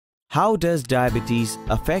How does diabetes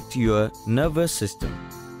affect your nervous system?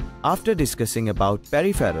 After discussing about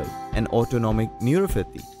peripheral and autonomic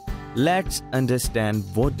neuropathy, let's understand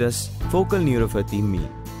what does focal neuropathy mean.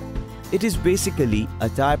 It is basically a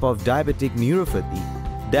type of diabetic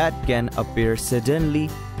neuropathy that can appear suddenly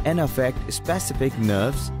and affect specific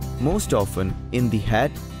nerves, most often in the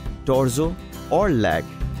head, torso, or leg.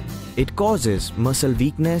 It causes muscle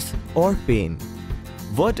weakness or pain.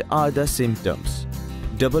 What are the symptoms?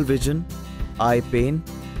 Double vision, eye pain,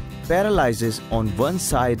 paralysis on one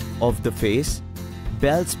side of the face,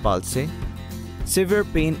 Bell's palsy, severe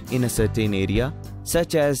pain in a certain area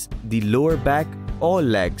such as the lower back or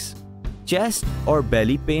legs, chest or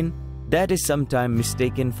belly pain that is sometimes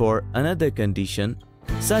mistaken for another condition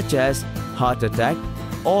such as heart attack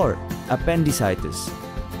or appendicitis.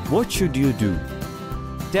 What should you do?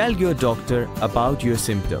 Tell your doctor about your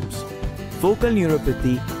symptoms. Focal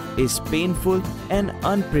neuropathy is painful and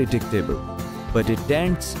unpredictable, but it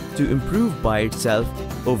tends to improve by itself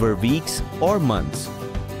over weeks or months.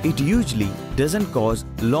 It usually doesn't cause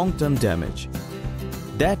long-term damage.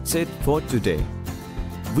 That's it for today.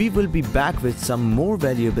 We will be back with some more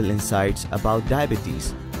valuable insights about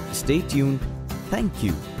diabetes. Stay tuned. Thank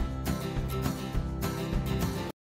you.